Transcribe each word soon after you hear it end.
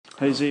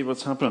Hey Z,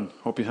 what's happening?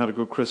 Hope you had a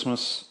good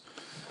Christmas.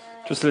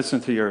 Just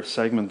listening to your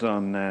segment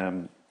on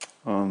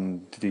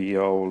the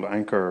old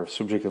anchor,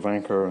 subject of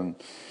anchor, and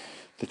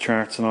the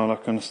charts and all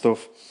that kind of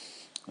stuff.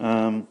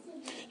 Um,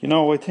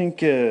 I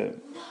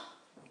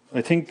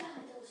think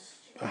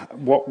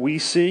what we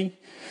see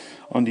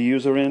on the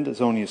user end is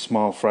only a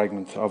small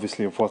fragment,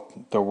 obviously, of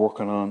what they're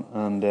working on,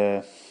 and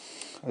I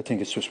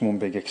think it's just one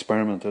big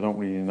experiment. I don't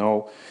really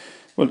know.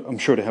 Well, I'm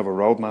sure they have a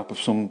roadmap of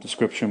some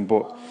description,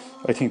 but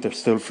I think they're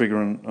still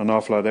figuring an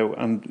awful lot out.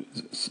 And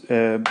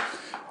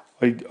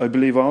I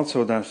believe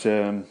also that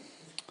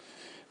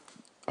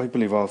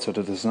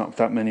there's not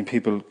that many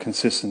people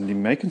consistently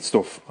making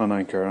stuff on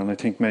Anchor, and I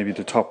think maybe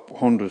the top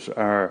 100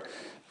 are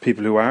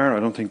people who are. I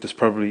don't think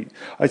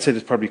I'd say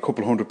there's probably a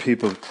couple hundred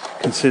people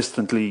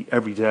consistently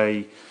every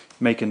day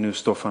making new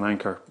stuff on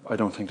Anchor. I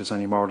don't think there's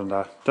any more than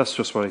that. That's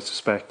just what I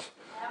suspect.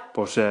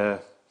 But it'd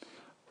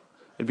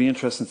be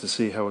interesting to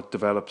see how it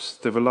develops.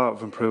 They've a lot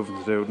of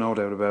improvement to do, no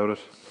doubt about it.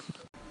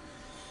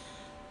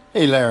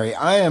 Hey Larry,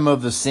 I am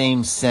of the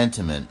same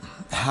sentiment.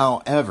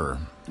 However,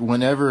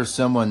 whenever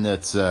someone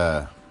that's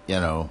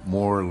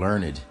more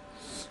learned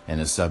in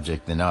a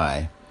subject than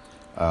I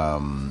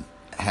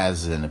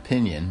has an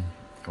opinion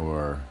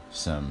or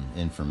some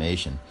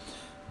information,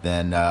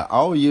 then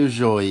I'll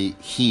usually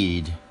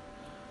heed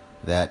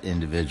that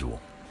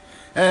individual.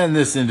 And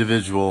this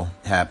individual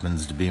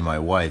happens to be my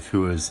wife,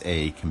 who is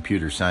a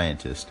computer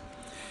scientist.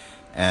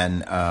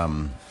 And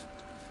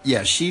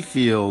she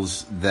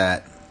feels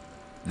that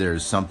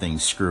there's something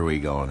screwy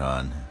going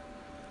on.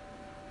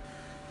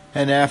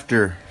 And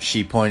after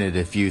she pointed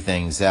a few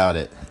things out,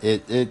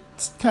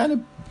 it's kind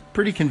of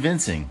pretty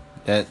convincing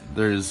that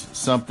there's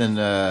something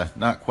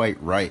not quite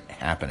right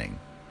happening.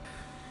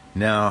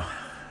 Now,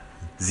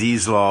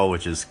 Z's law,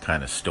 which is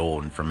kind of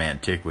stolen from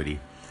antiquity,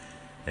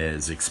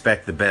 is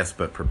expect the best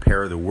but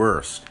prepare the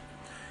worst,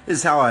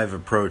 is how I've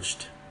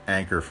approached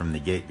Anchor from the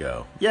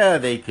get-go. Yeah,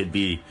 they could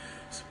be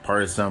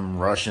part of some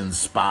Russian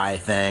spy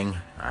thing.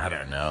 I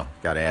don't know.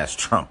 Gotta ask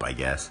Trump, I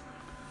guess.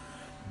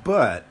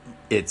 But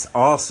it's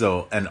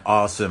also an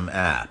awesome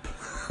app.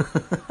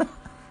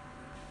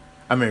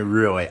 I mean,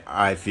 really,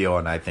 I feel,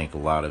 and I think a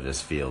lot of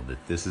us feel,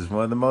 that this is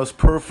one of the most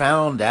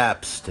profound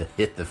apps to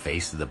hit the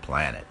face of the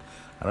planet.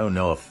 I don't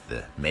know if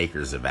the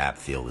makers of app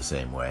feel the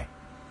same way.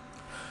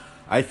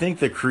 I think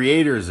the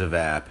creators of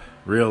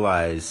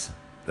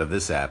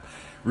this app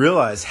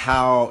realize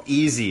how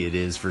easy it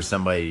is for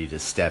somebody to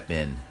step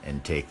in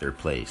and take their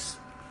place.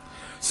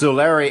 So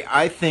Larry,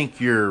 I think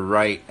you're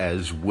right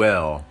as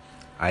well.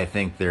 I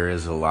think there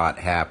is a lot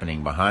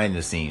happening behind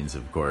the scenes,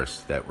 of course,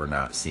 that we're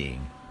not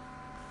seeing.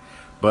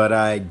 But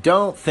I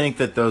don't think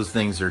that those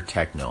things are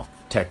technical.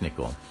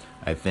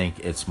 I think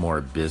it's more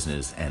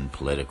business and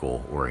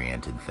political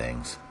oriented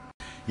things.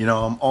 You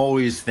know, I'm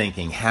always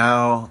thinking,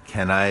 how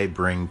can I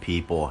bring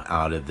people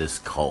out of this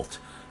cult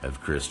of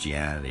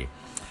Christianity?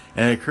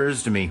 And it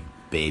occurs to me,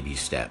 baby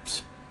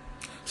steps.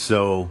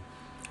 So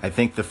I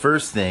think the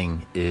first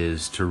thing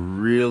is to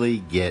really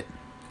get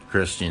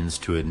Christians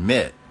to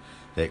admit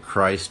that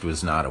Christ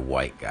was not a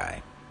white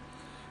guy,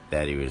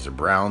 that he was a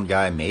brown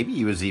guy, maybe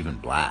he was even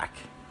black.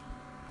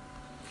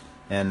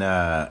 And,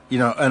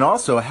 and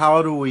also,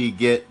 how do we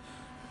get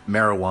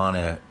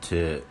marijuana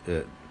to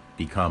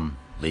become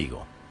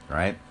legal?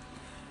 Right?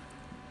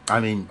 I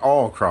mean,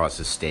 all across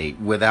the state,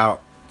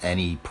 without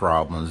any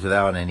problems,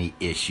 without any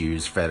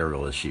issues,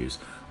 federal issues.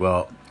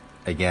 Well,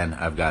 again,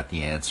 I've got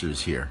the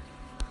answers here.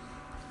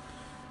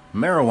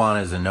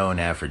 Marijuana is a known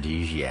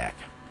aphrodisiac.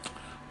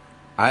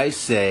 I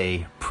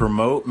say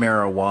promote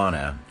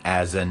marijuana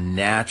as a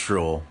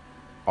natural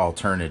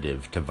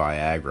alternative to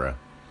Viagra,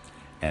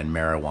 and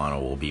marijuana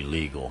will be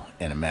legal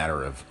in a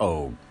matter of,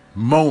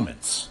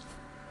 moments.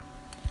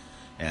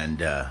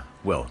 And,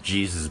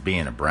 Jesus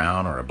being a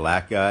brown or a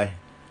black guy,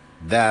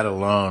 that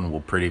alone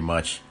will pretty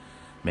much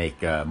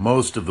make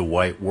most of the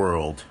white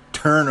world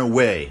turn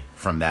away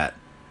from that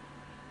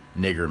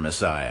nigger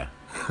messiah.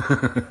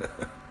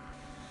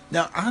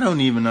 Now, I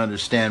don't even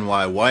understand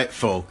why white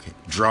folk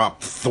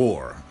dropped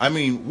Thor. I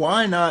mean,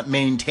 why not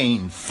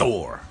maintain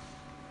Thor?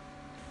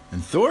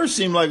 And Thor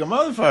seemed like a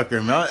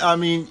motherfucker. I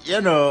mean,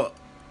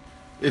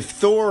 if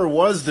Thor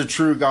was the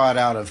true god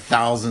out of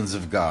thousands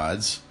of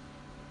gods,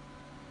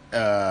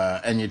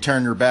 and you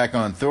turn your back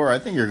on Thor, I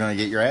think you're going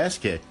to get your ass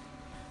kicked.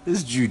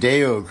 This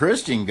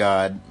Judeo-Christian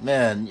god,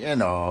 man,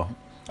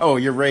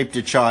 you raped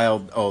a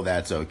child,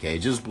 that's okay.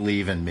 Just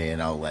believe in me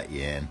and I'll let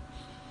you in.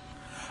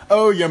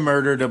 Oh, you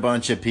murdered a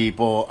bunch of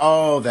people,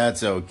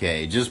 that's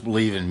okay. Just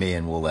believe in me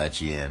and we'll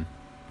let you in.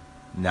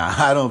 Nah,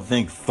 I don't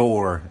think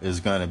Thor is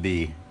going to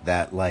be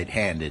that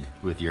light-handed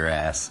with your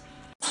ass.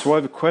 So I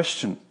have a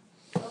question.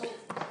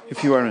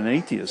 If you are an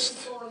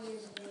atheist,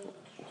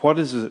 what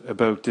is it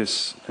about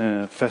this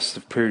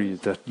festive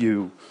period that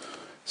you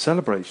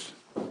celebrate?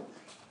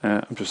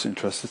 I'm just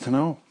interested to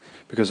know,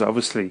 because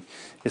obviously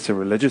it's a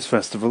religious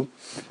festival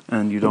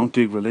and you don't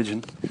do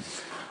religion,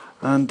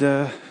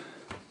 and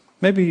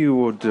maybe you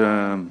would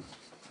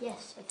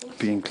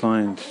be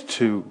inclined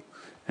to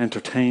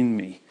entertain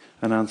me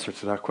an answer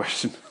to that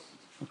question.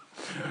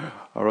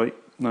 All right,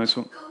 nice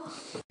one.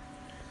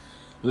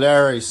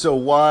 Larry, so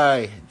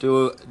why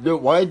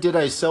did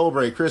I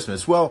celebrate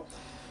Christmas? Well,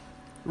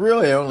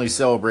 really, I only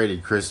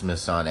celebrated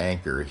Christmas on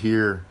Anchor.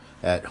 Here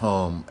at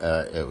home,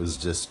 it was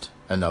just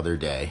another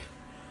day.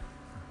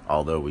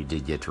 Although we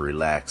did get to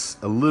relax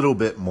a little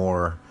bit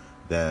more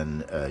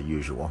than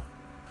usual.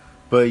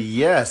 But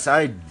yes,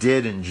 I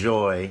did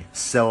enjoy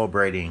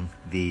celebrating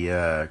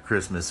the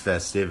Christmas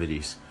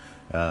festivities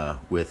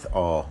with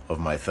all of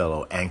my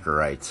fellow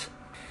anchorites.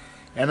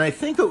 And I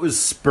think it was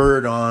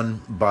spurred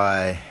on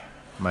by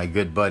my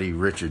good buddy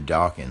Richard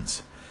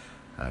Dawkins,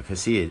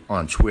 because he had,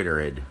 on Twitter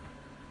had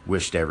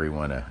wished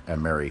everyone a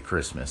Merry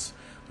Christmas,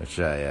 which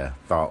I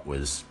thought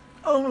was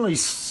only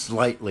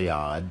slightly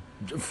odd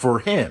for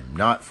him,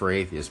 not for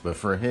atheists, but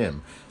for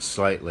him,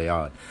 slightly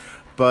odd.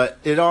 But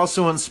it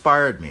also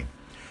inspired me,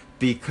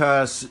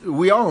 because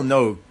we all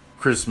know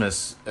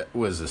Christmas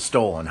was a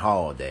stolen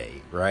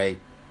holiday, right?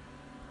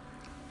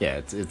 Yeah,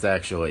 it's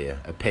actually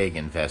a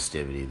pagan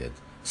festivity that's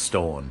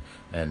stolen,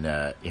 and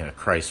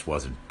Christ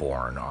wasn't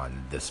born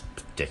on this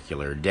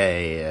particular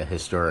day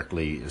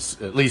historically,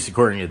 at least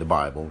according to the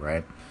Bible,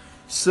 right?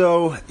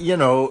 So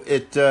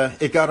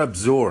it got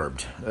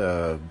absorbed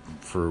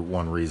for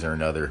one reason or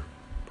another,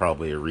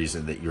 probably a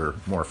reason that you're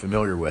more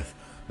familiar with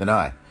than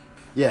I.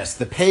 Yes,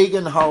 the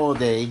pagan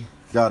holiday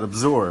got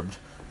absorbed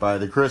by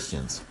the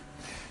Christians.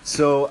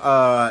 So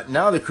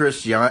now the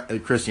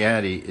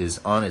Christianity is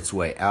on its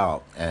way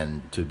out,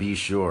 and to be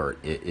sure,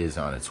 it is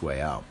on its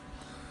way out.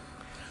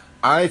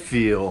 I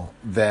feel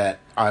that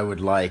I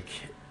would like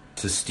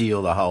to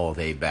steal the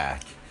holiday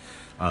back.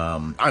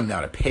 I'm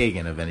not a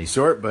pagan of any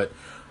sort, but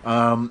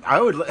I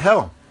would,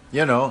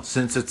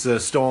 since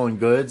it's stolen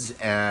goods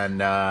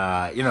and,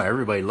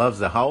 everybody loves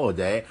the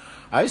holiday,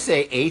 I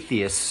say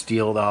atheists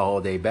steal the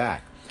holiday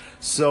back.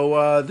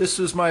 So this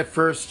was my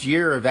first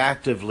year of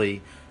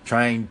actively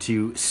trying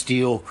to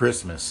steal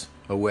Christmas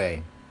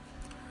away.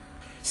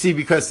 See,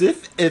 because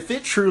if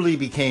it truly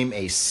became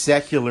a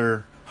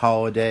secular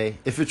holiday,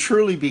 if it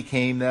truly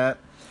became that,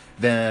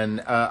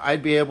 then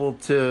I'd be able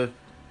to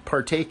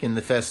partake in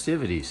the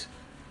festivities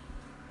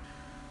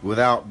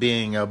without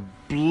being a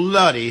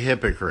bloody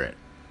hypocrite.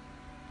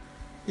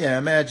 Yeah,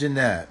 imagine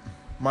that.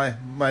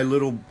 My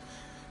little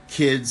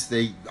kids,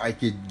 I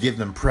could give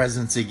them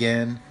presents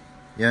again,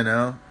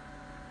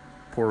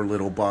 Poor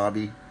little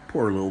Bobby,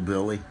 poor little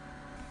Billy.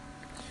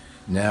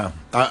 Now,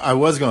 I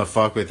was going to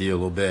fuck with you a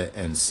little bit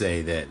and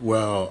say that,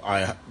 well,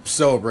 I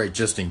celebrate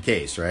just in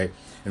case, right?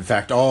 In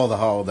fact, all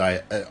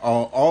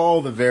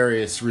the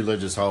various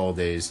religious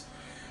holidays,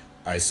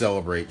 I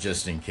celebrate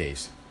just in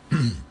case.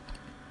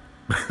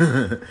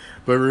 But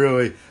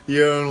really,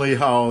 the only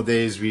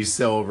holidays we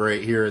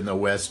celebrate here in the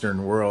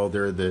Western world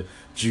are the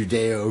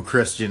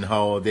Judeo-Christian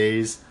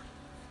holidays.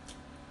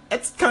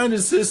 That's kind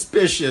of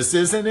suspicious,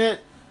 isn't it?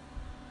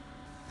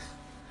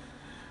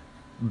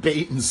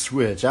 Bait and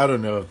switch. I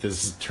don't know if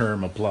this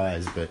term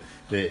applies, but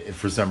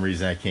for some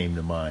reason that came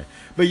to mind.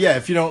 But yeah,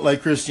 if you don't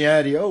like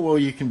Christianity,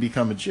 you can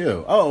become a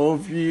Jew.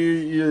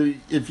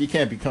 If you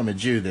can't become a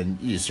Jew, then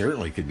you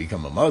certainly could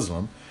become a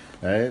Muslim,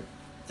 right?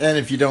 And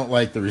if you don't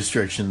like the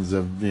restrictions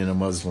of being a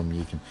Muslim,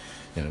 you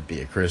can,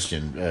 be a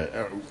Christian.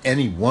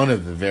 Any one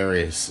of the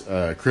various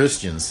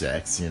Christian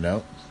sects,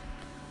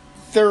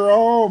 they're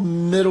all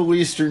Middle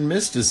Eastern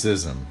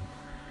mysticism.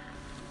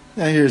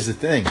 Now here's the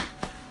thing.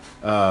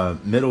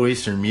 Middle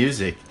Eastern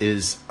music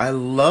I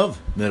love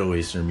Middle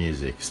Eastern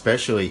music,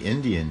 especially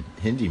Indian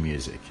Hindi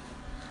music.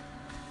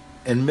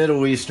 And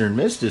Middle Eastern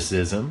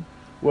mysticism,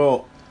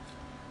 well,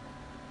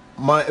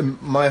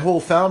 my whole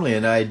family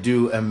and I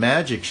do a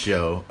magic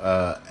show,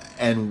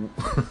 and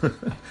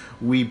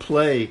we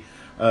play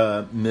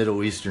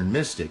Middle Eastern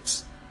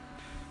mystics.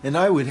 And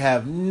I would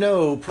have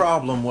no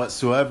problem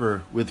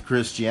whatsoever with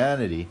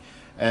Christianity.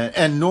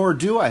 And nor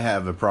do I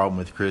have a problem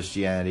with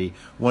Christianity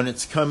when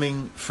it's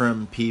coming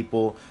from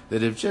people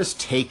that have just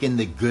taken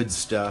the good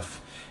stuff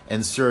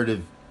and sort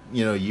of,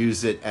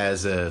 use it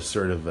as a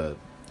sort of a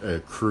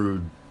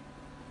crude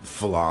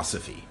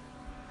philosophy.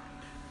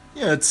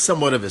 It's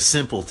somewhat of a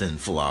simpleton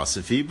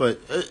philosophy, but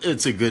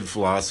it's a good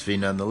philosophy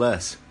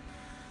nonetheless.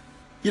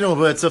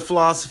 But it's a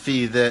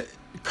philosophy that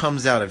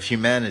comes out of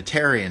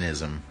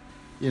humanitarianism.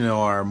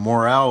 Our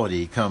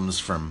morality comes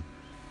from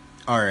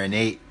our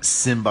innate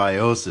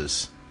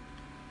symbiosis.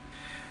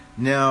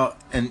 Now,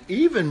 an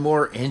even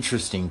more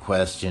interesting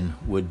question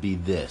would be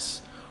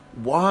this.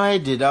 Why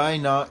did I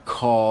not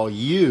call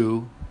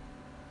you,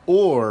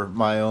 or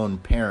my own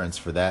parents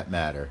for that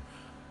matter,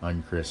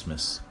 on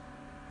Christmas?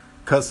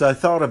 'Cause I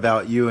thought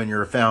about you and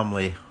your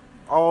family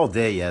all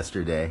day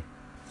yesterday,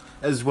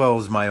 as well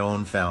as my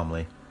own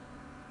family.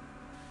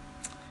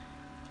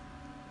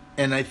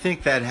 And I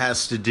think that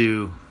has to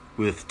do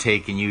with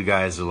taking you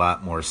guys a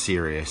lot more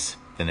serious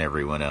than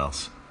everyone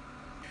else.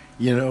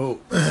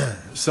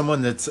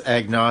 Someone that's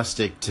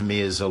agnostic to me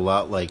is a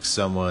lot like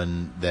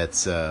someone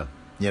that's, a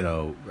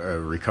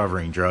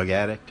recovering drug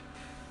addict.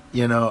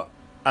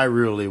 I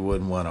really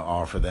wouldn't want to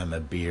offer them a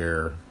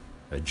beer,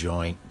 a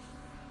joint.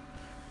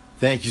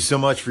 Thank you so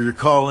much for your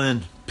call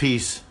in.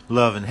 Peace.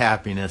 Love and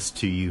happiness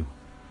to you.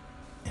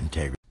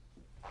 Integrity.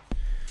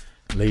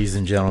 Ladies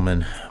and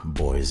gentlemen,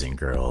 boys and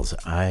girls,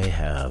 I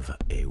have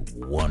a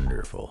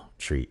wonderful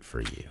treat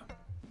for you.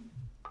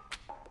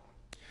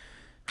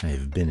 I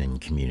have been in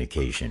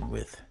communication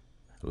with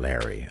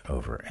Larry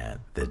over at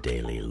the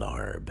Daily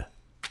Larb.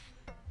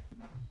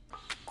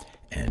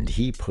 And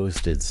he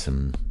posted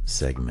some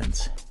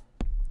segments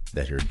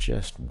that are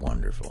just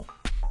wonderful.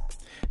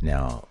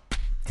 Now,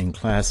 in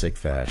classic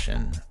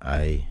fashion,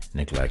 I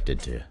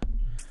neglected to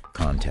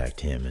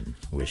contact him and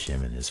wish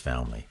him and his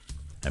family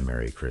a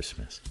Merry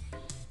Christmas.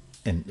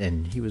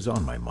 And he was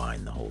on my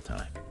mind the whole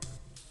time.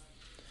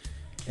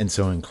 And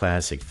so in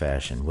classic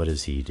fashion, what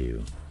does he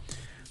do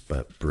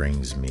but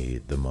brings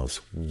me the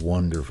most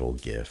wonderful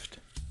gift?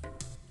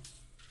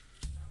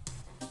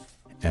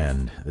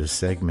 And the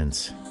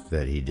segments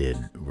that he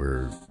did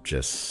were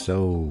just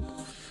so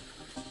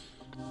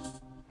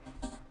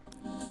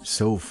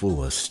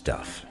full of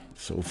stuff,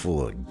 so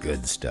full of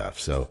good stuff.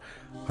 So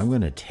I'm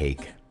going to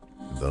take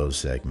those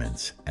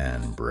segments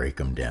and break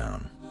them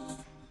down,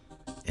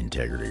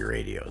 Integrity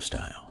Radio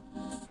style.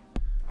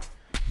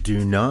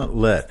 Do not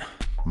let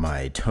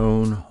my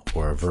tone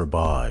or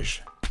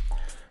verbiage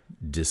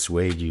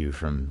dissuade you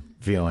from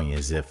feeling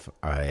as if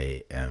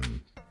I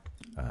am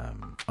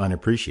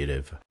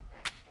unappreciative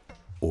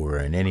or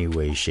in any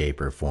way, shape,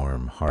 or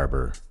form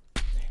harbor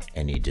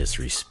any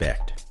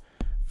disrespect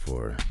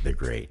for the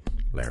great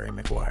Larry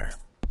McGuire.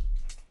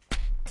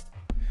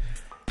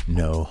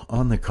 No,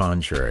 on the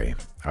contrary,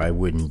 I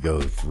wouldn't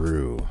go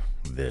through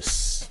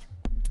this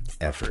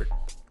effort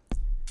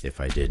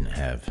if I didn't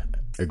have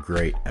a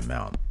great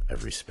amount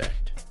of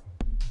respect.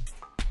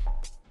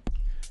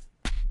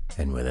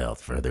 And without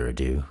further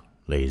ado,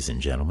 ladies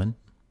and gentlemen,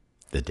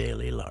 the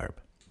Daily Larb.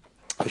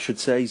 I should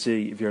say,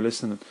 Z, if you're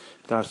listening,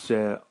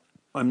 that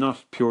I'm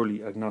not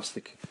purely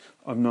agnostic.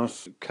 I'm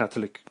not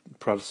Catholic,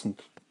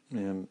 Protestant,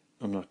 I'm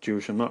not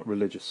Jewish, I'm not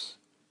religious.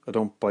 I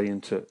don't buy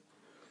into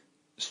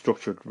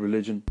structured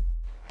religion.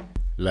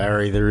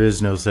 Larry, there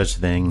is no such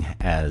thing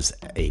as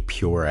a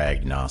pure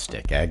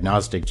agnostic.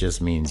 Agnostic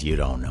just means you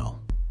don't know.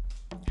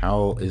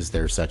 How is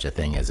there such a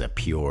thing as a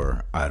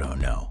pure I don't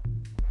know?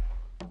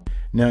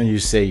 Now you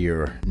say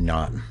you're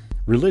not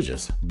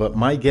religious, but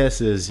my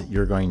guess is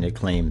you're going to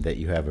claim that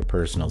you have a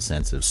personal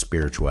sense of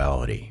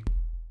spirituality.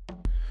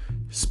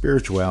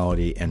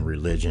 Spirituality and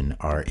religion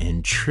are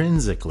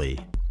intrinsically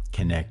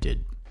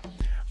connected.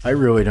 I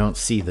really don't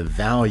see the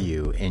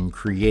value in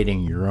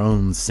creating your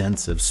own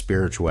sense of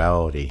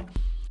spirituality,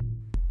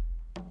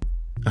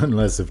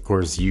 unless, of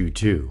course, you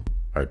too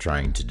are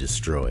trying to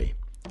destroy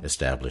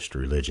established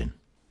religion.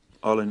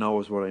 All I know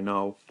is what I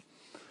know,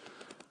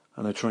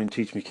 and I try and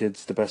teach my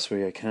kids the best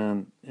way I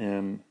can.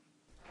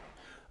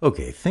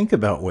 Okay, think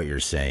about what you're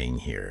saying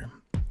here.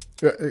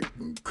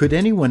 Could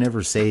anyone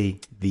ever say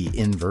the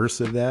inverse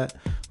of that?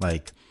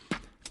 Like,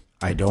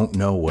 I don't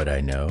know what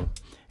I know,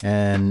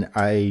 and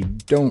I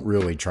don't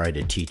really try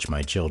to teach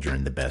my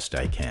children the best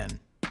I can.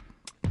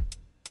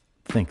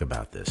 Think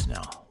about this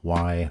now.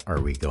 Why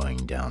are we going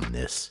down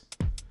this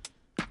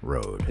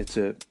road? It's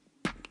a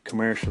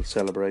commercial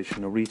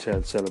celebration, a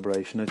retail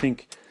celebration. I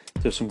think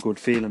there's some good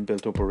feeling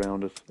built up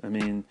around it. I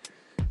mean,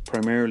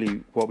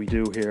 primarily what we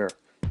do here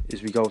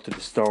is we go to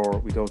the store,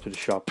 we go to the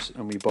shops,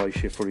 and we buy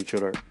shit for each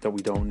other that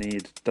we don't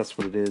need. That's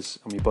what it is.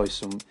 And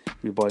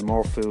we buy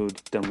more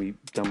food than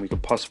we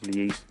could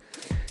possibly eat,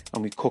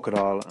 and we cook it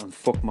all and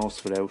fuck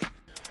most of it out.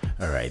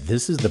 All right,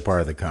 this is the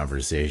part of the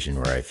conversation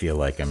where I feel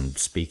like I'm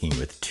speaking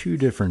with two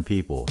different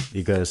people,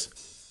 because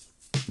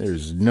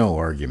there's no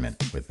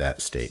argument with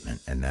that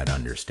statement and that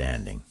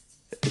understanding.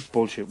 It's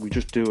bullshit. We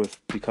just do it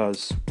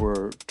because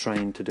we're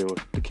trained to do it.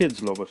 The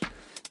kids love it.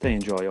 They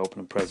enjoy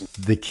opening presents.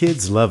 The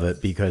kids love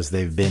it because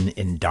they've been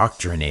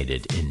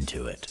indoctrinated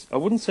into it. I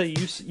wouldn't say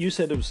you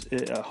said it was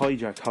a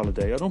hijacked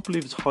holiday. I don't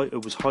believe it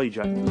was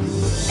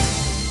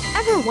hijacked.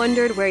 Ever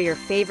wondered where your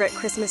favorite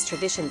Christmas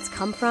traditions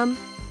come from?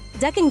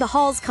 Decking the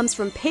halls comes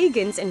from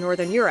pagans in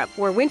Northern Europe,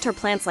 where winter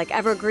plants like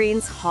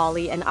evergreens,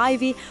 holly, and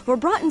ivy were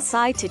brought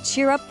inside to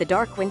cheer up the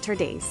dark winter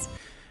days.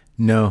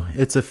 No,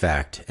 it's a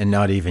fact, and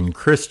not even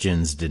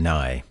Christians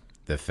deny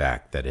the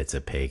fact that it's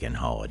a pagan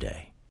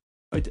holiday.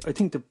 I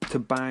think to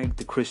bag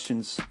the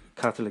Christians,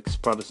 Catholics,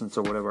 Protestants,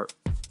 or whatever,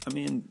 I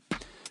mean,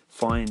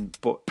 fine,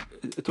 but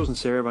it doesn't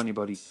serve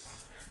anybody.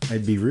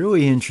 I'd be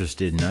really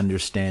interested in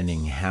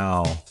understanding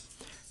how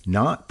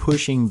not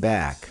pushing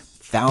back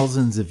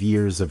thousands of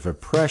years of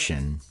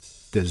oppression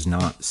does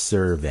not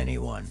serve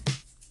anyone.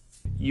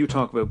 You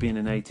talk about being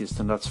an atheist,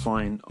 and that's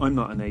fine. I'm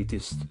not an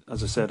atheist.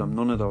 As I said, I'm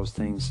none of those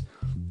things.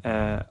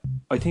 I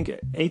think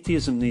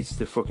atheism needs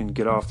to fucking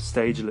get off the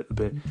stage a little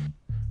bit.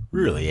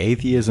 Really,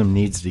 atheism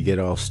needs to get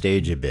off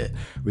stage a bit.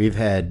 We've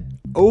had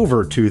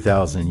over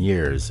 2,000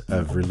 years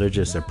of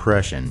religious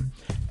oppression,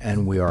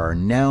 and we are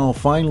now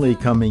finally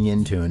coming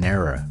into an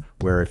era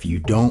where if you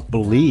don't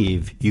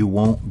believe, you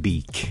won't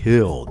be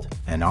killed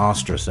and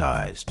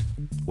ostracized.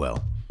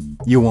 Well,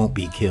 you won't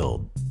be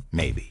killed,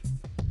 maybe.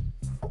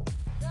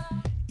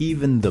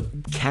 Even the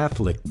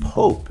Catholic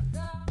Pope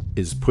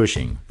is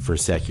pushing for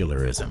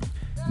secularism.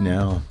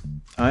 Now,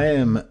 I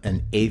am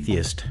an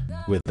atheist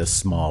with a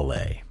small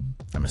a.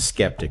 I'm a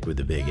skeptic with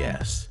a big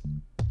S.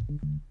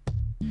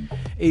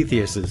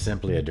 Atheist is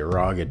simply a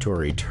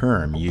derogatory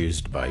term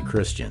used by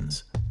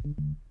Christians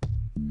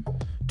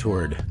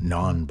toward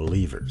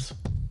non-believers.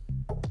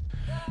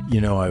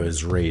 You know, I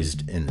was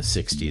raised in the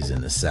 60s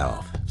in the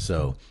South,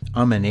 so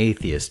I'm an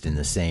atheist in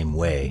the same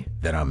way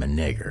that I'm a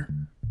nigger.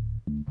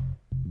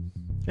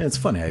 And it's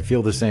funny, I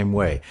feel the same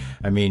way.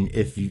 I mean,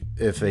 if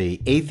a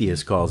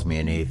atheist calls me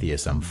an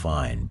atheist, I'm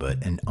fine,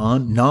 but an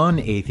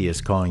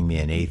non-atheist calling me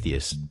an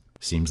atheist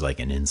seems like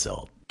an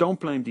insult. Don't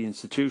blame the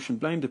institution,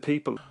 blame the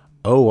people.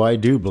 Oh, I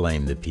do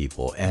blame the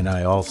people, and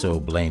I also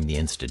blame the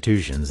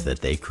institutions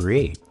that they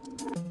create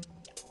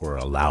or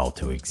allow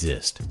to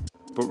exist.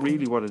 But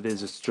really what it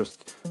is, it's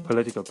just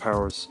political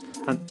powers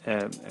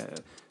and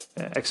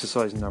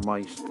exercising their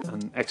might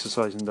and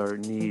exercising their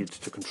need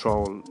to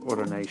control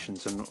other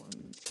nations and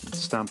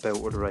stamp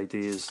out other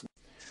ideas.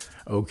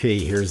 Okay,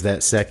 here's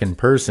that second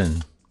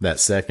person, that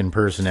second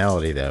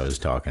personality that I was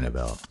talking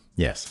about.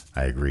 Yes,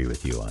 I agree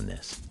with you on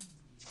this.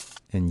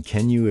 And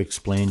can you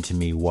explain to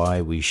me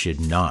why we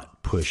should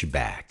not push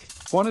back?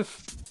 What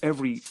if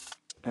every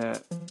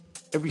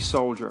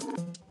soldier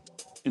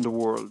in the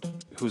world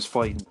who's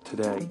fighting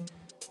today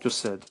just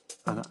said,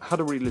 and had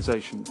a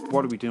realization,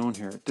 what are we doing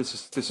here?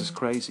 This is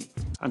crazy,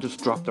 and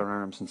just dropped their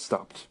arms and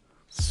stopped.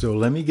 So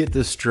let me get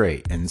this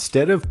straight.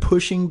 Instead of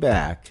pushing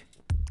back,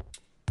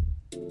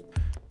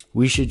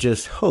 we should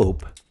just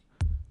hope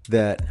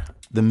that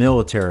the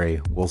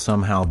military will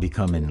somehow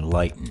become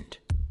enlightened.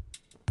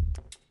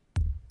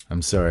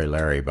 I'm sorry,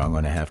 Larry, but I'm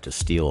going to have to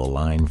steal a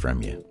line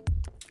from you.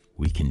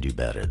 We can do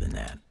better than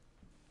that.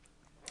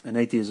 And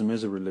atheism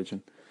is a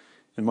religion,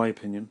 in my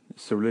opinion.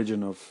 It's the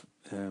religion of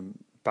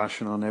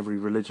bashing on every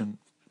religion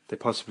they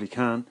possibly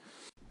can.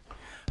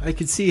 I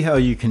could see how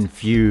you can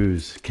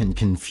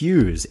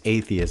confuse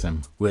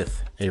atheism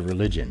with a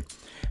religion.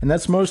 And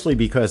that's mostly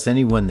because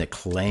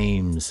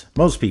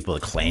most people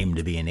that claim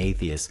to be an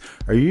atheist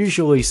are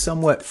usually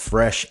somewhat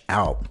fresh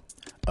out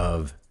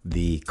of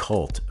the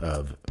cult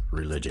of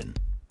religion.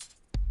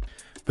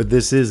 But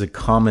this is a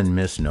common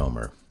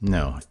misnomer.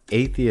 No,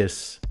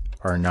 atheists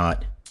are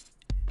not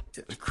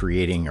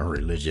creating a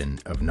religion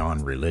of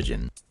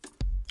non-religion.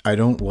 I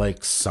don't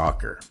like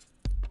soccer,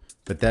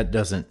 but that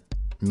doesn't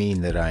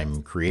mean that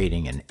I'm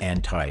creating an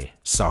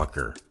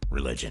anti-soccer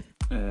religion.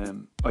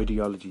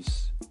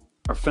 Ideologies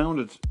are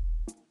founded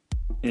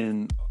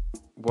in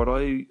what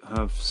I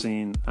have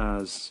seen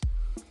as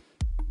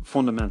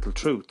fundamental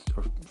truth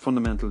or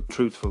fundamental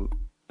truthful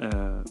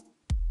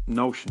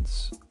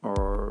notions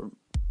or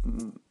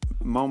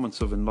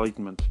moments of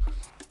enlightenment.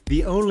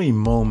 The only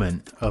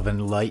moment of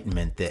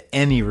enlightenment that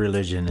any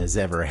religion has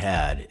ever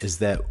had is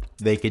that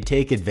they could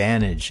take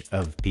advantage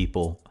of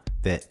people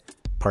that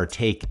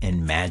partake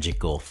in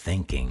magical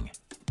thinking.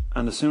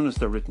 And as soon as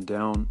they're written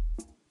down,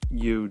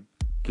 you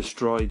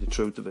destroy the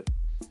truth of it.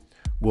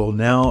 Well,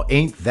 now,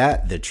 ain't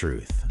that the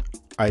truth?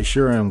 I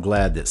sure am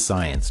glad that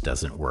science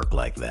doesn't work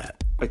like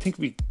that. I think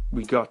we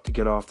got to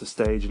get off the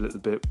stage a little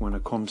bit when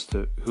it comes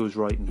to who's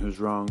right and who's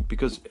wrong,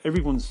 because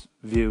everyone's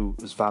view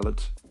is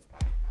valid.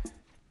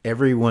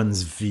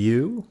 Everyone's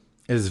view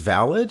is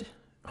valid?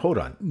 Hold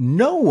on.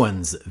 No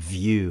one's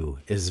view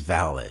is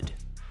valid.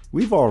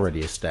 We've already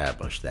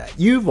established that.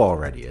 You've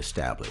already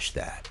established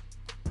that.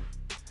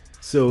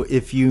 So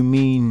if you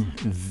mean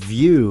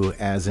view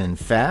as in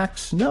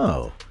facts,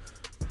 no.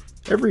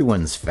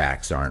 Everyone's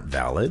facts aren't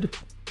valid.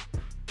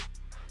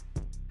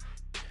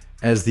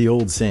 As the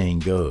old saying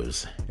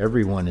goes,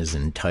 everyone is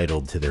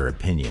entitled to their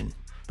opinion,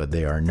 but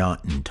they are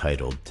not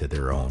entitled to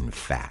their own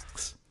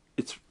facts.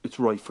 It's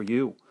right for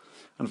you.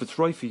 And if it's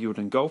right for you,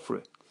 then go for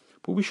it.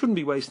 But we shouldn't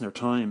be wasting our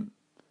time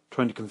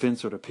trying to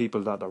convince other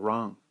people that they're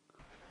wrong.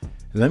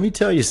 Let me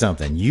tell you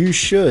something. You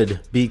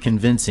should be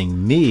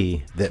convincing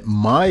me that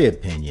my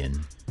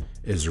opinion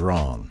is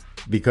wrong.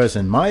 Because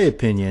in my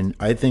opinion,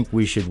 I think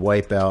we should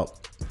wipe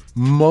out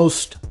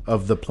most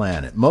of the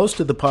planet.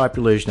 Most of the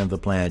population of the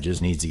planet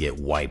just needs to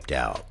get wiped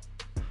out.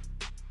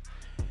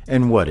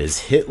 And what is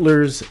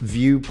Hitler's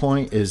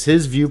viewpoint? Is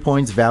his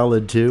viewpoints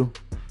valid too?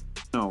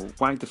 No,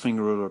 wag the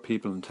finger at other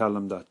people and tell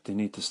them that they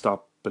need to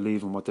stop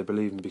believing what they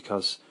believe in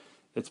because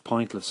it's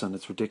pointless and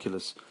it's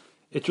ridiculous.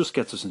 It just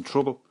gets us in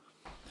trouble.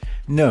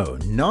 No,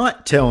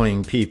 not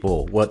telling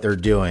people what they're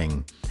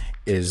doing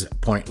is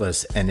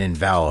pointless and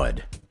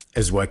invalid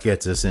is what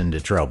gets us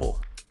into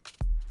trouble.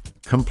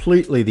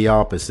 Completely the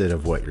opposite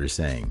of what you're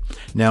saying.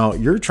 Now,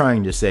 you're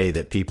trying to say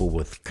that people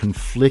with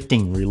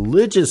conflicting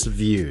religious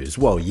views,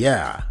 well,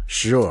 yeah,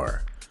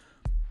 sure.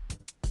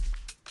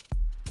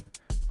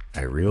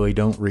 I really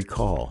don't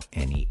recall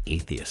any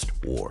atheist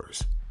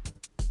wars.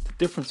 The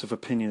difference of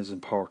opinion is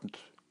important.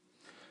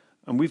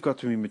 And we've got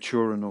to be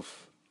mature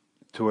enough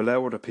to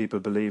allow other people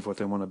believe what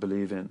they want to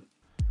believe in.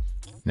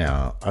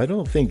 Now, I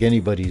don't think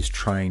anybody's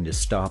trying to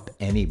stop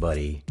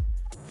anybody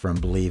from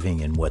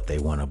believing in what they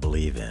want to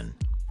believe in.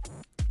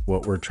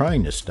 What we're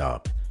trying to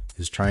stop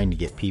is trying to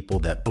get people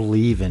that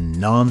believe in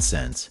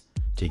nonsense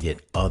to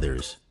get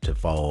others to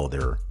follow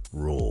their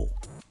rule.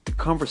 The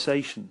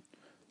conversation,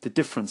 the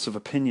difference of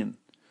opinion,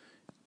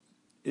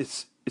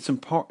 it's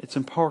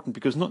important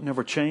because nothing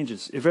ever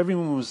changes. If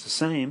everyone was the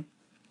same,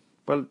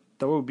 well,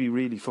 that would be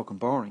really fucking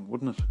boring,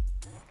 wouldn't it?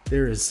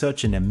 There is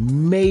such an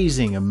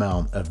amazing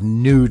amount of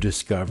new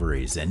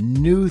discoveries and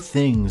new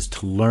things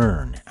to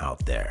learn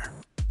out there.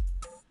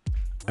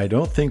 I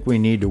don't think we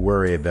need to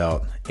worry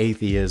about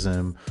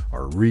atheism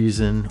or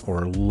reason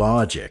or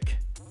logic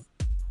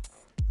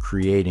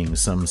creating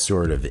some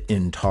sort of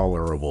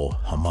intolerable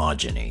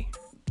homogeny.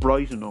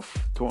 Bright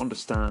enough to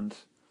understand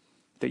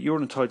that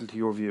you're entitled to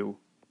your view,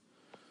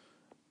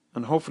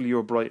 and hopefully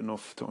you're bright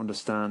enough to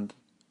understand,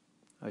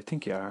 I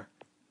think you are,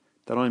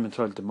 that I'm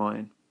entitled to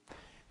mine.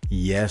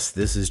 Yes,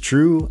 this is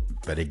true,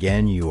 but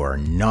again, you are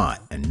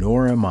not, and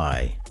nor am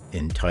I,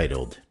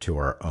 entitled to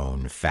our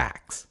own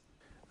facts.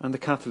 And the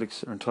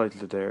Catholics are entitled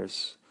to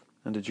theirs,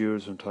 and the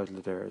Jews are entitled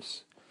to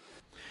theirs.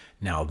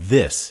 Now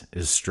this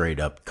is straight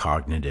up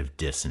cognitive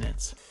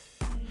dissonance.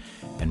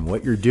 And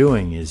what you're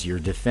doing is you're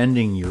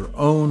defending your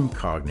own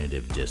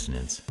cognitive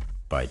dissonance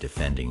by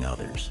defending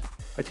others.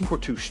 I think we're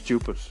too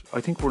stupid.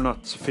 I think we're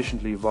not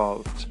sufficiently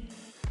evolved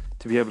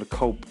to be able to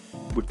cope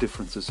with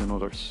differences in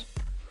others.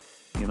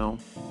 You know?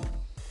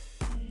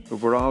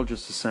 If we're all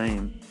just the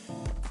same,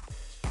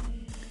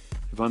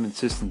 if I'm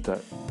insistent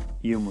that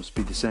you must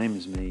be the same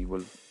as me,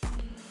 well,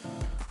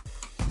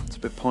 it's a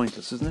bit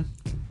pointless, isn't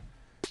it?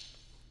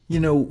 You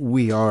know,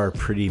 we are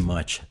pretty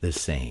much the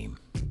same.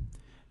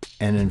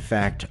 And in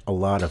fact, a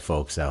lot of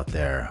folks out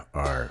there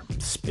are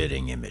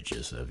spitting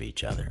images of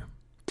each other.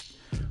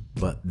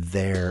 But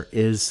there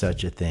is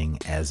such a thing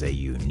as a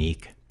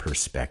unique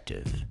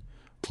perspective,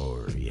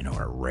 or,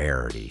 a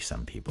rarity,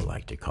 some people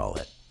like to call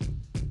it.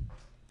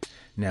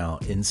 Now,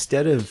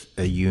 instead of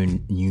a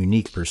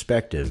unique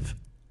perspective,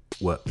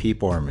 what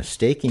people are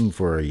mistaking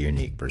for a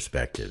unique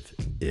perspective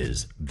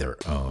is their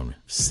own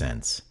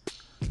sense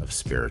of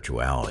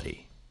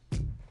spirituality.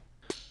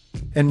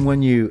 And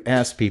when you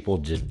ask people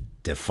to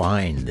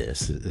define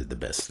this the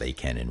best they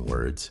can in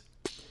words,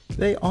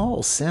 they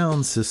all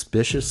sound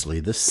suspiciously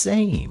the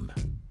same.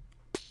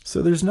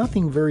 So there's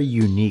nothing very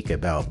unique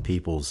about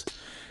people's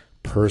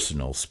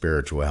personal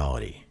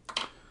spirituality.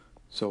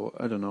 So,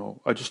 I don't know.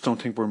 I just don't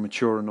think we're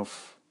mature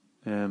enough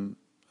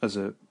as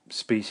a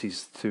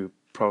species to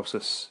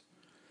process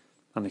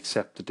and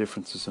accept the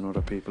differences in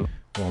other people.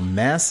 Well,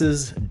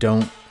 masses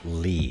don't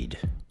lead.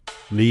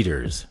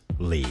 Leaders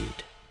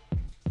lead.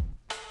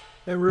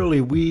 And really,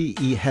 we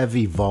have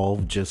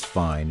evolved just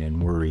fine,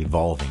 and we're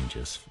evolving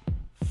just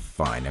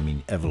fine. I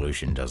mean,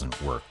 evolution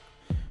doesn't work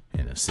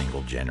in a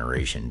single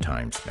generation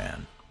time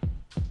span.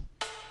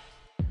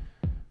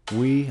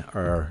 We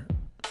are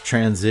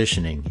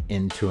transitioning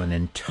into an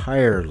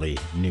entirely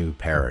new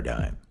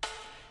paradigm.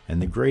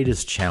 And the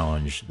greatest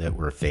challenge that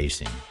we're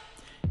facing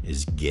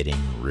is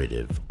getting rid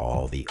of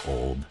all the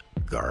old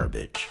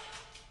garbage.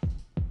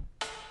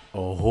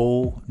 A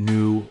whole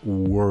new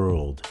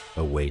world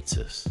awaits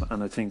us.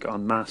 And I think the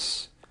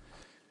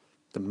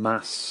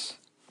mass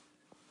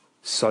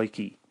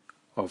psyche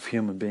of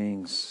human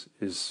beings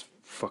is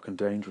fucking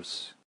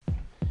dangerous.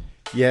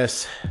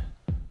 Yes,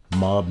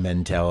 mob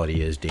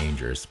mentality is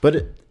dangerous, but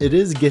it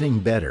is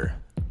getting better.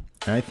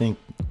 I think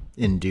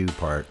in due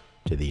part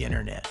to the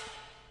internet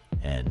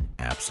and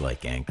apps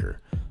like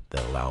Anchor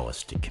that allow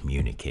us to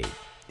communicate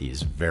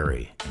these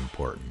very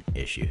important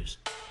issues.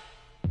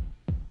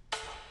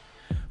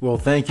 Well,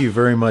 thank you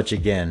very much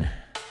again,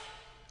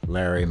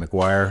 Larry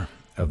McGuire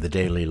of the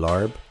Daily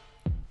Larb.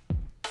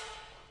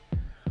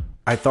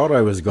 I thought I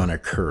was going to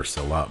curse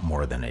a lot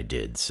more than I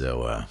did,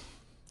 so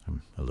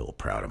I'm a little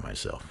proud of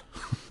myself.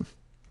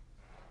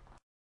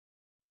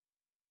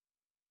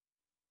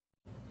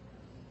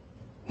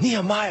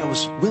 Nehemiah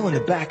was willing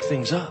to back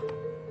things up.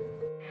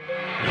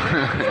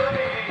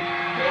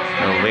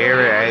 A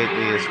very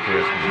atheist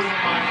Christmas.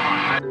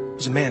 He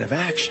was a man of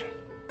action.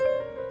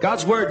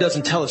 God's word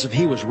doesn't tell us if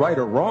he was right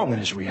or wrong in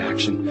his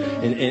reaction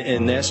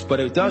in this, but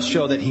it does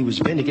show that he was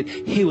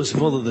vindicated. He was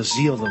full of the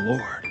zeal of the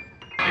Lord.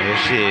 This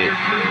shit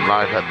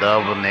like a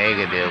double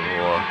negative,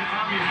 or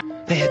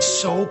They had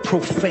so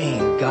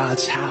profaned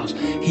God's house,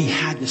 he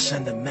had to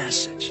send a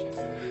message.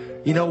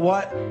 You know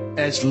what?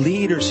 As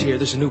leaders here,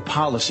 there's a new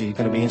policy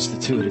going to be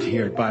instituted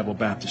here at Bible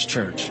Baptist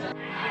Church.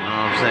 you know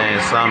what I'm saying?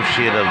 Some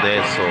shit of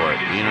that sort.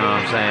 You know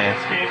what I'm saying?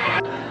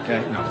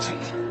 Okay? No,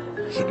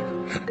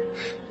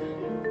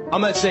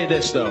 I'm going to say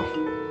this, though.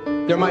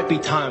 There might be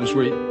times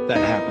where that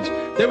happens.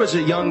 There was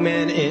a young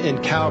man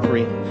in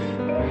Calvary.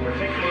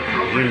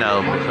 You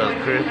know,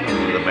 because Christmas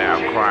is about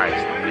Christ.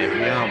 And if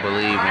you don't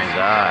believe in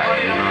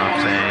God, you know what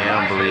I'm saying? You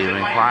don't believe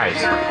in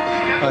Christ.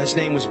 His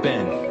name was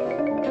Ben.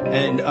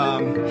 And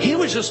he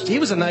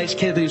was a nice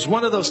kid. He was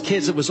one of those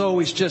kids that was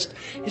always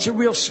he's a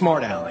real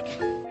smart aleck.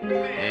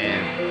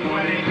 And,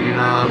 you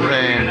know what I'm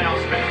saying?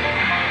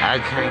 I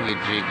can't get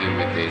jiggy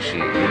with this shit.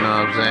 You know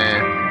what I'm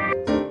saying?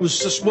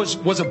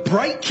 Was a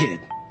bright kid,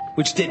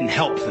 which didn't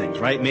help things,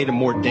 right? Made him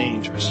more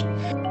dangerous.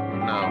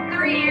 No.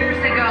 3 years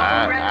ago,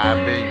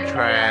 I've been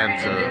trying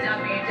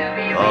to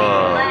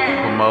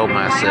promote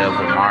myself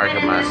and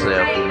market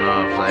myself, you know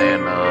what I'm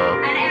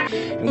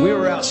saying? And we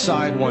were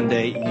outside one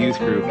day, youth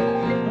group,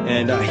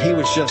 and he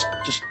was just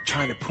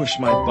trying to push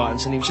my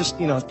buttons, and he was just,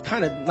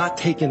 kind of not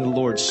taking the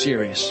Lord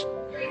serious.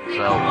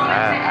 So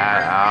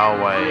I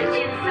always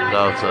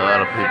go to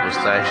other people's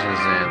stations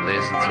and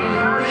listen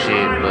to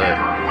shit, but...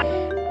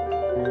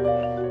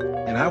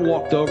 And I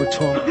walked over to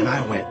him, and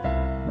I went,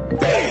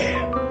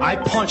 bam! I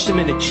punched him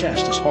in the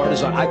chest as hard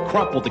as I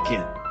crumpled the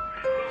kid.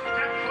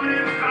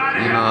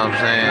 You know what I'm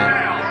saying?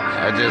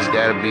 I just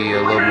gotta be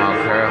a little more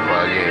careful,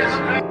 I guess.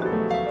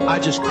 I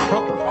just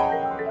crumpled him.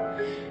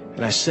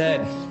 And I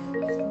said,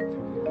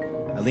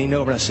 I leaned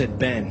over and I said,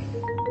 Ben,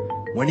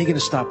 when are you going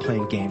to stop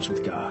playing games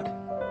with God?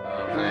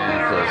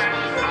 Because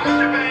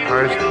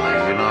personally,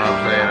 you know what I'm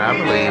saying? I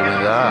believe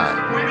in God.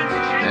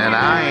 And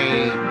I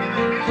ain't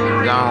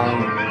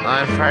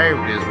gonna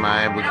unfavor this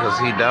man because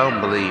he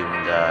don't believe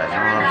in God. You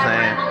know what I'm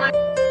saying?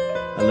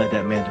 I led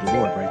that man to the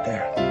Lord right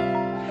there.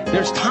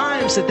 There's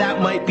times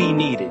that might be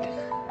needed.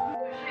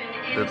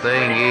 The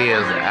thing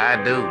is, I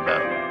do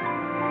though.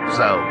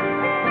 So,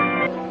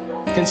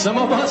 can some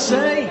of us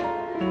say,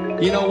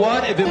 you know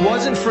what? If it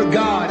wasn't for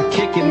God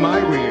kicking my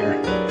rear,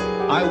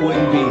 I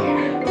wouldn't be here.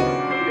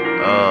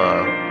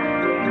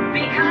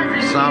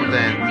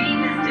 Something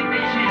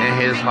in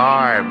his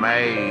heart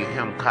made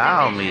him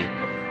call me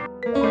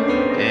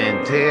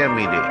and tell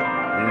me that.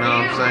 You know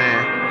what I'm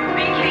saying?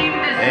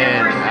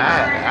 And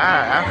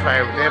I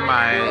favored that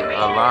man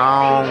a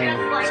long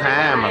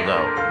time ago.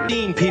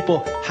 Seeing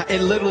people,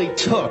 it literally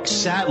took,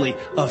 sadly,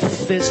 a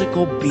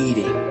physical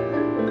beating. You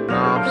know what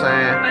I'm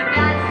saying? But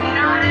that's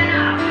not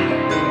enough.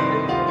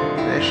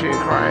 That shit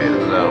crazy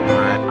though,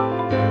 man.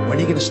 When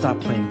are you going to stop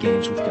playing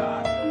games with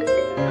God?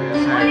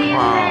 Come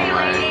on,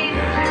 man.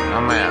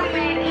 I'm out.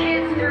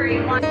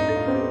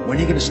 When are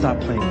you going to stop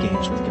playing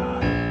games with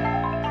God?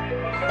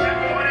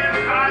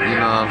 You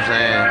know what I'm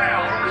saying?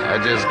 I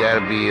just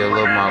gotta be a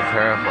little more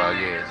careful, I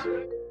guess.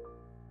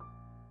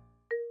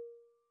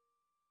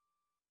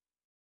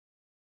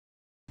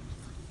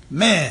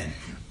 Man,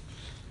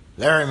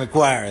 Larry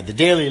McGuire, the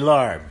Daily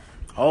Larb,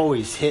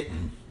 always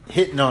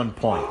hitting on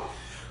point.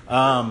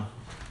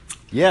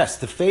 Yes,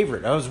 the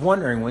favorite. I was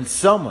wondering when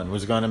someone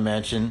was going to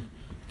mention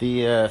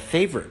the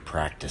favorite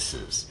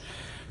practices.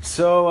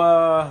 So,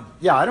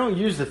 yeah, I don't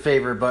use the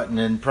favorite button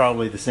in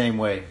probably the same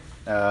way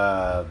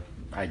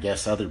I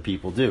guess other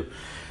people do.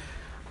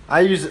 I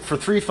use it for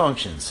 3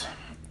 functions: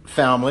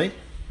 family,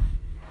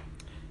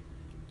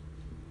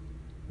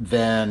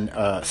 then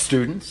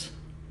students,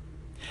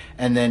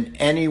 and then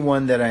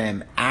anyone that I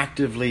am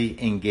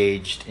actively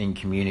engaged in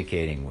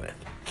communicating with.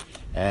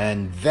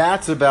 And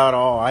that's about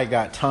all I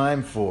got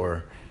time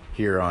for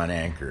here on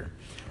Anchor.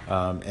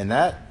 And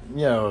that,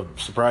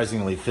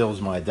 surprisingly fills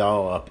my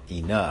dial up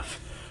enough.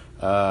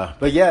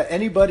 But yeah,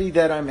 anybody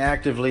that I'm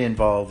actively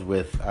involved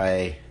with,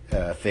 I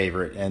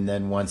favorite, and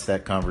then once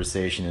that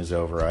conversation is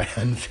over, I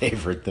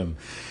unfavorite them.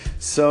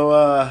 So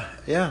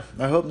yeah,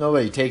 I hope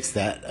nobody takes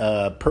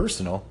that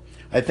personal.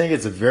 I think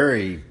it's a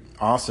very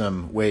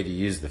awesome way to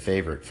use the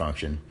favorite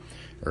function,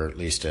 or at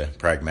least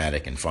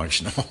pragmatic and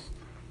functional.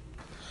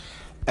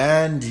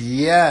 And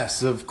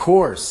yes, of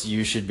course,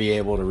 you should be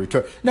able to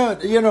return. No,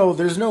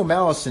 there's no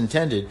malice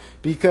intended,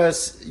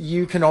 because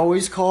you can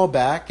always call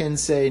back and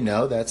say,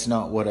 no, that's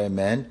not what I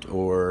meant,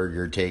 or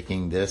you're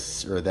taking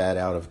this or that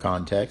out of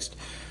context.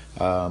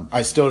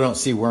 I still don't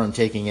see where I'm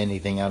taking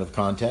anything out of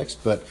context,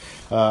 but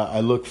I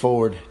look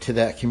forward to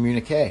that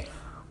communique.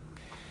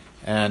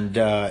 And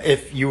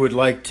if you would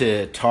like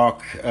to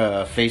talk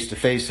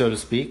face-to-face, so to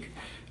speak,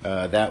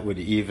 that would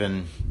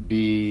even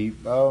be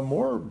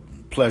more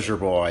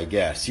pleasurable, I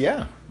guess.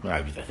 Yeah,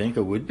 I think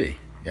it would be.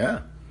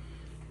 Yeah.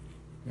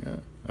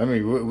 I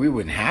mean, we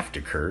wouldn't have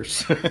to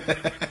curse.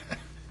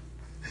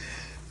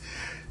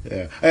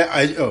 Yeah,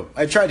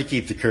 I try to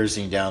keep the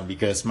cursing down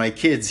because my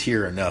kids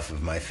hear enough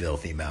of my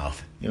filthy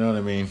mouth. You know what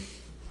I mean?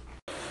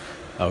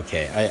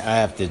 Okay, I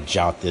have to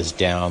jot this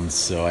down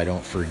so I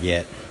don't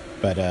forget.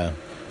 But a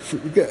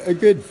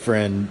good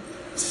friend,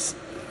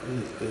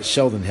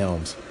 Sheldon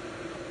Helms,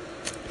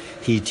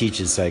 he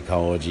teaches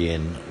psychology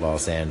in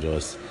Los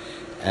Angeles,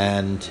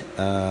 and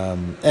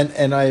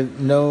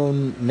I've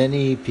known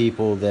many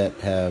people that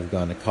have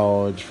gone to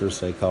college for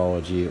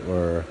psychology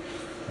or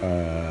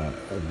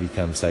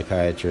become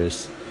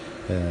psychiatrists,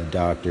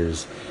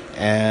 doctors,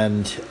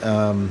 and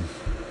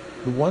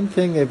the one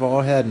thing they've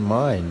all had in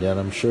mind, and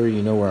I'm sure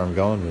you know where I'm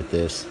going with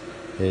this,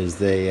 is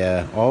they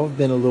all have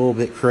been a little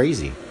bit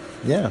crazy.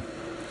 Yeah.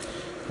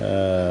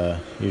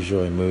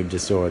 Usually mood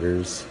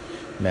disorders,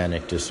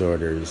 manic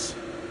disorders,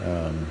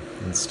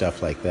 and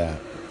stuff like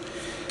that.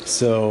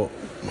 So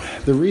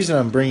the reason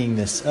I'm bringing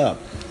this up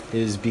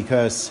is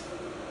because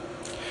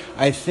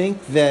I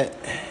think that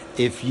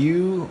if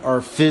you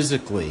are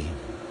physically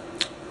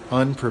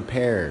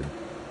unprepared,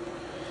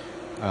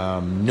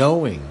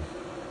 knowing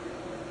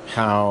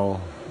how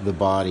the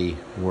body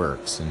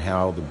works and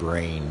how the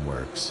brain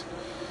works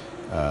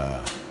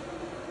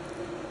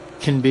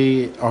can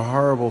be a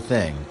horrible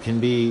thing, can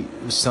be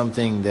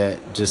something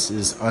that just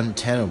is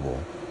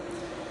untenable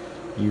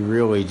you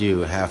really do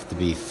have to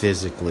be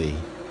physically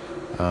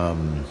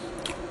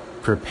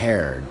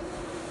prepared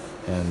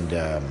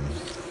and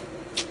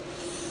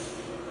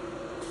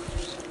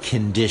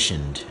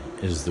conditioned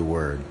is the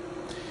word.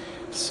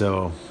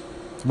 So,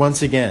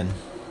 once again,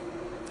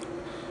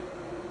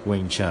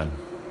 Wing Chun.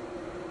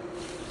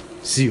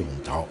 See you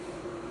on top.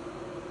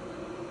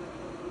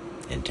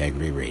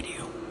 Integrity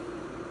Radio.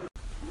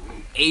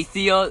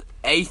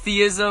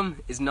 Atheism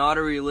is not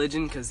a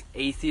religion because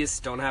atheists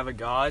don't have a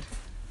god.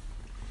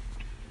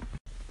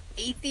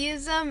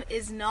 Atheism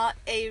is not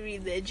a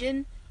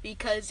religion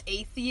because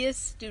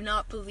atheists do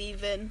not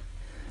believe in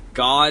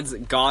Gods,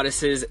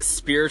 goddesses,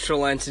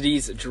 spiritual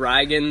entities,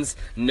 dragons,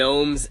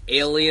 gnomes,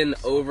 alien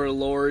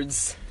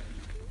overlords.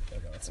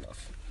 Okay, that's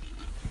enough.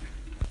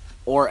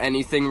 Or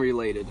anything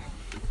related.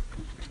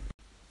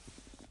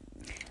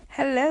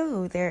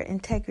 Hello there,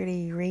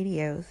 Integrity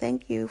Radio.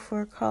 Thank you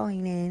for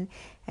calling in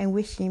and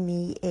wishing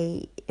me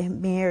a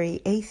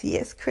Merry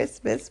Atheist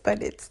Christmas,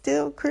 but it's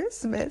still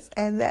Christmas,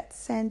 and that's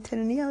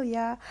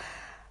Santanelia.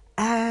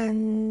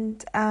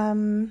 And,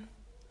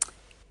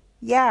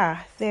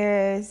 yeah,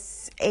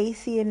 there's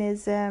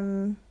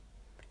atheism,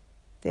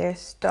 there's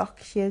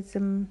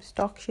stoicism,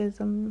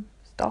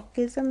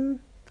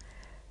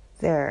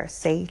 there's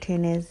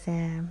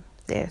Satanism,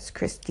 there's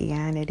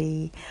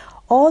Christianity.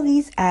 All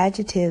these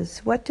adjectives,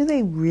 what do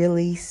they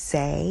really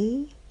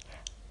say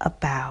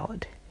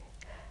about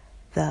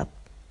the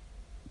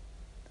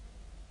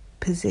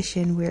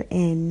position we're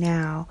in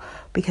now?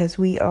 Because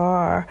we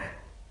are,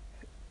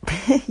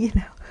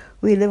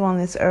 we live on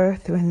this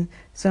earth when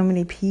so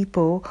many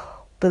people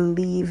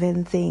believe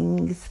in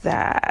things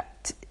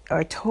that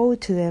are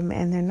told to them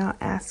and they're not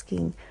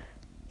asking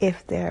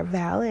if they're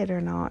valid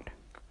or not.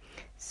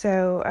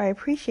 So I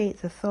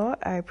appreciate the thought,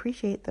 I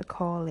appreciate the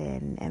call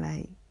in, and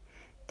I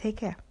take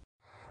care.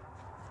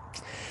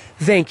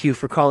 Thank you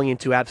for calling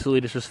into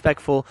Absolutely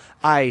Disrespectful.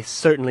 I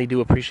certainly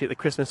do appreciate the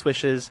Christmas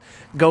wishes.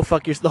 Go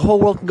fuck the whole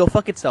world can go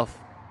fuck itself.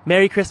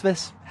 Merry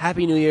Christmas,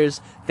 Happy New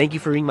Year's. Thank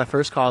you for being my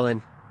first call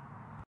in.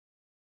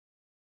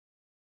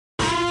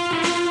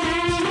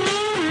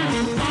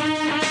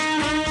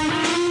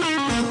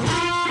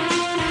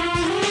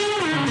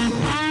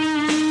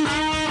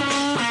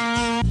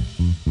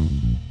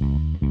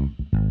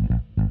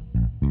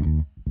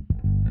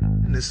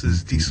 This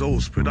is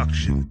D-Soul's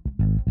production.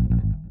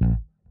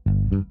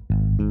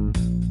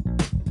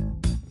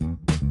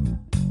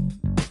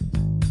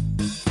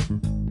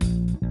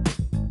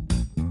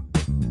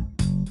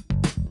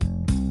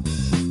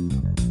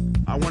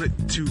 I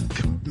wanted to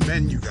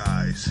commend you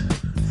guys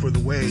for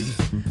the way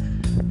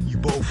you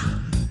both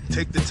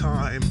take the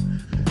time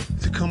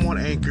to come on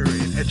Anchor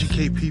and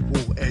educate people,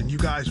 and you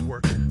guys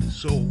work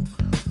so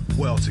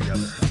well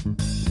together.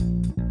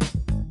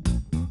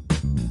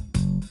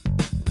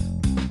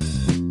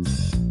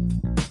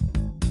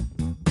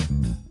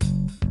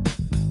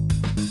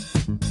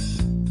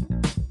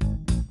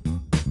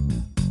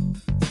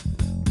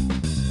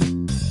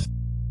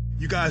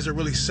 You guys are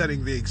really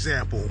setting the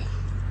example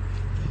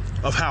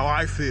of how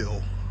I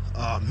feel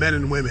men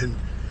and women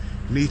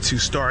need to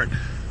start,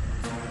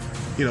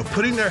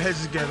 putting their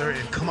heads together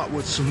and come up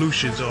with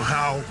solutions on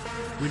how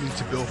we need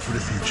to build for the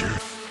future.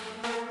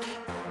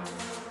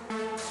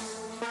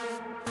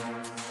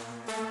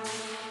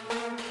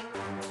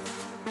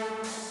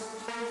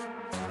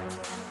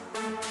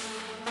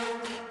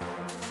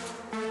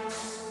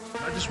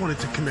 I just wanted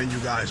to commend you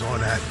guys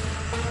on that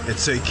and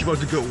say keep up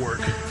the good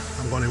work.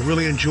 I'm going to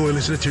really enjoy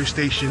listening to your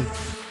station.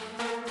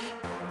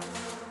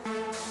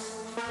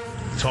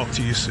 Talk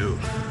to you soon.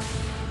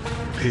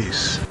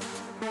 Peace.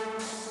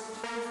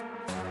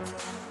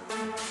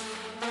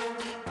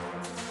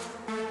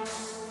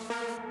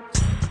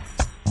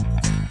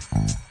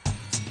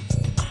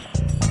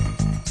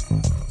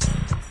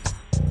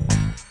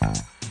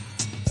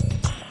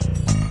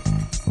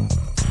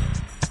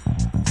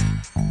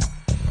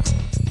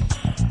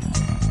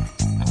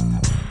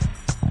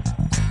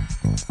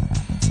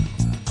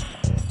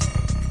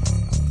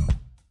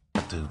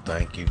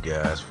 Thank you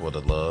guys for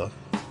the love,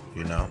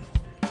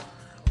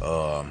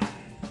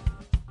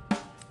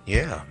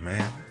 yeah,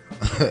 man.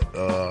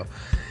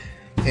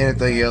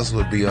 Anything else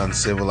would be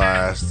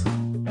uncivilized.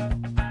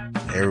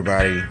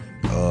 Everybody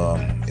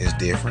is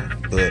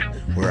different, but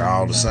we're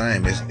all the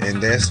same.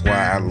 And that's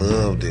why I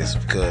love this,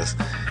 because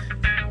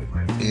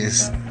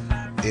it's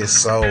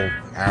so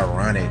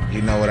ironic,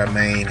 you know what I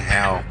mean?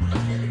 How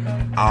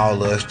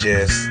all us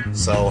just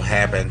so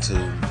happen to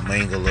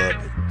mingle up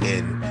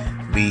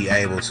and be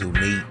able to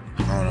meet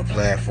on a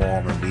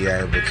platform and be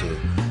able to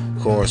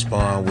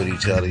correspond with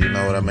each other, you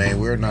know what I mean?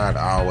 We're not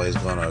always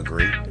gonna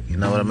agree, you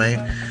know what I mean?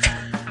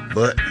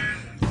 But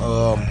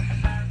oh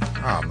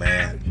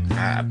man,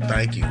 I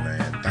thank you,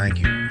 man. Thank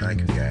you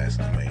guys.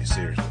 I mean,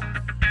 seriously.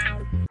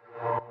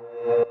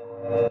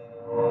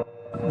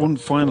 One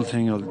final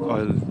thing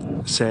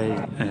I'll say,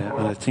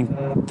 and I think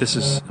this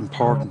is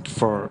important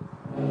for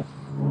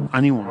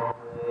anyone,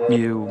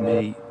 you,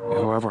 me,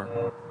 whoever,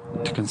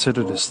 to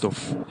consider this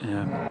stuff,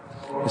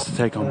 is to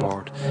take on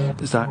board,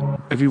 is that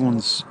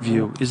everyone's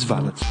view is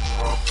valid.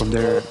 from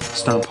their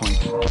standpoint.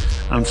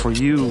 And for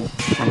you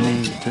or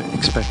me to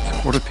expect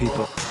other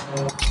people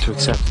to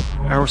accept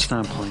our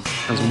standpoint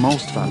as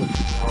most valid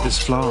is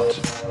flawed,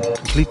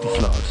 completely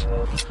flawed.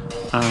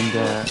 And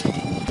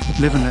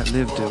live and let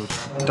live, dude.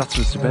 That's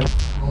what it's about.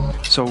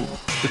 So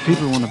if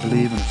people want to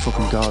believe in a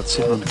fucking God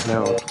sitting on a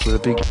cloud with a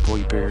big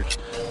boy beard,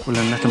 well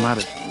then let them at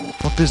it.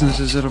 What business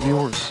is it of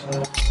yours?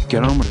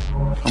 Get on with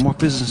it. And what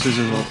business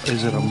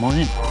is it of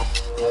mine?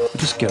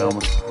 Just get on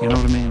with it. You know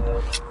what I mean?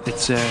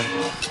 It's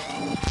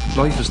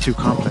life is too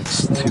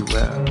complex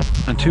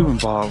and too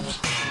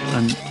involved,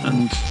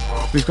 and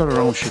we've got our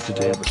own shit to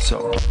deal with.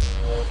 So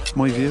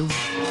my view,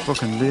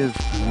 fucking live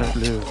and let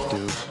live,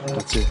 dude.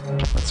 That's it.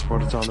 That's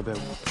what it's all about.